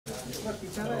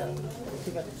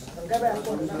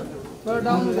थोड़ा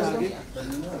down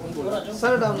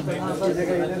sir down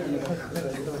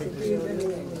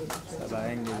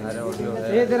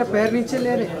ये तेरा पैर नीचे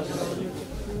ले रहे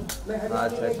हाँ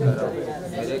चेक करो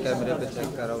मेरे कैमरे पे चेक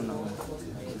करो ना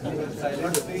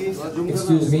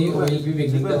Excuse me, we will be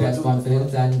beginning the press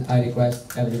conference and I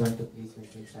request everyone to please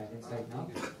maintain silence right now.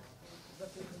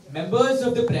 Members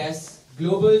of the press,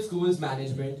 global schools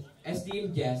management,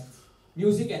 esteemed guests,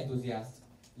 music enthusiasts,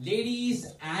 ladies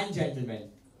and gentlemen,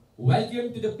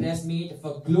 welcome to the press meet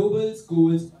for Global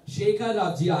Schools Shekhar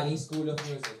Ravjiani School of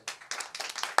Music.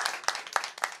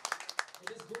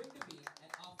 It is going to be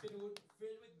an afternoon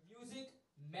filled with music,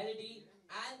 melody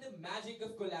and the magic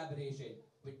of collaboration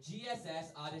with GSS,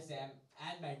 RSM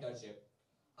and mentorship.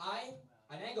 I,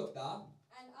 Anay Gupta,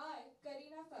 and I,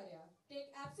 Karina Faria, take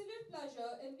absolute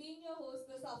pleasure in being your host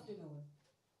this afternoon.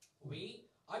 We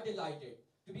are delighted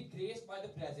to be graced by the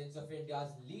presence of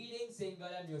India's leading singer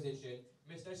and musician,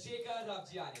 Mr. Shekhar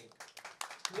Ravjiani,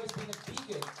 who has been a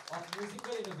beacon of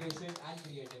musical innovation and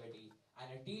creativity,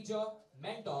 and a teacher,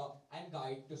 mentor, and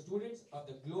guide to students of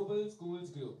the Global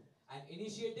Schools Group, an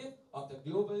initiative of the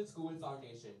Global School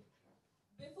Foundation.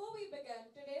 Before we begin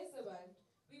today's event,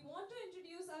 we want to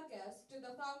introduce our guests to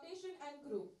the foundation and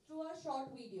group through a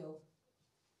short video.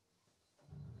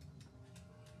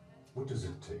 What does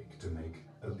it take to make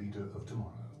a leader of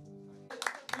tomorrow?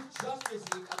 You just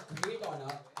received a great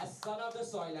honor as son of the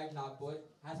soil at Nagpur,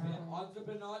 has been an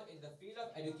entrepreneur in the field of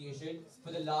education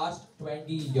for the last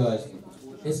 20 years.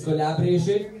 His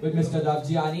collaboration with Mr.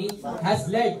 Ravjiani has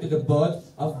led to the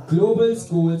birth of Global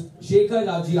Schools Shekhar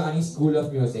Ravjiani School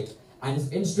of Music and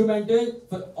is instrumental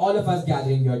for all of us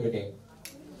gathering here today.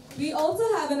 We also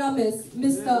have in our midst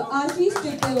Mr. Ashish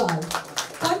Chittewal,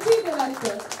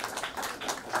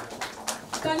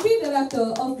 Country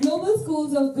Director of Global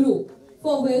Schools of Group,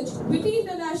 for which Witty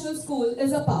International School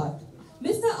is a part.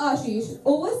 Mr. Ashish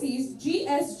oversees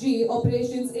GSG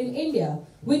operations in India,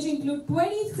 which include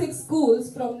 26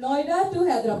 schools from Noida to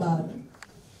Hyderabad.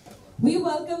 We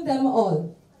welcome them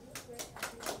all.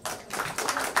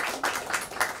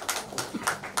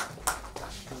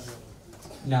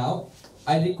 Now,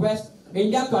 I request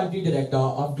India Country Director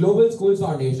of Global Schools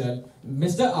Foundation,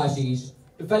 Mr. Ashish,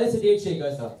 to felicitate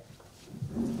Shekhar sir.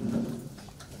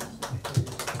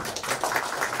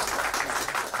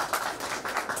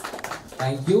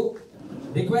 Thank you.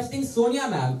 Requesting Sonia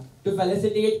ma'am to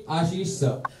felicitate Ashish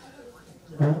sir.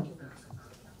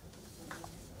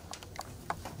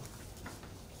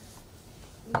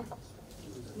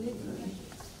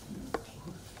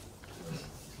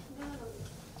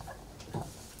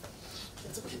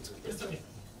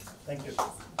 Thank you.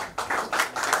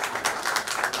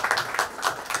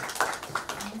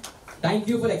 Thank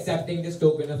you for accepting this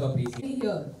token of appreciation.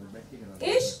 Here,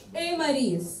 Ishq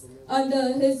Mareez,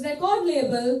 under his record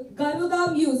label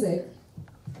Garuda Music.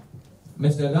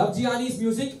 Mr. Ravjiani's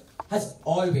music has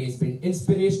always been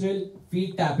inspirational,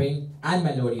 feet-tapping and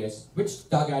melodious, which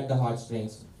tug at the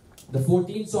heartstrings. The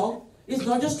 14th song is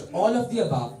not just all of the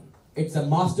above, it's a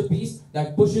masterpiece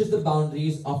that pushes the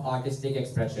boundaries of artistic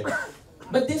expression.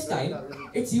 But this time,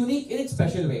 it's unique in its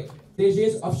special way,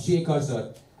 pages of Shekhar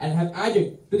sir, and have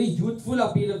added to the youthful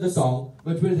appeal of the song,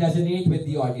 which will resonate with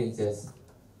the audiences.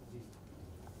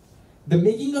 The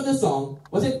making of the song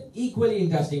was an equally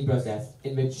interesting process,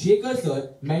 in which Shekhar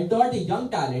sir mentored the young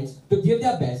talents to give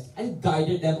their best and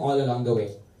guided them all along the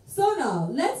way. So now,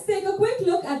 let's take a quick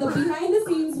look at the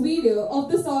behind-the-scenes video of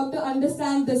the song to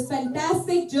understand this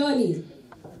fantastic journey.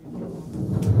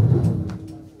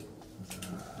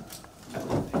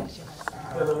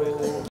 Hello.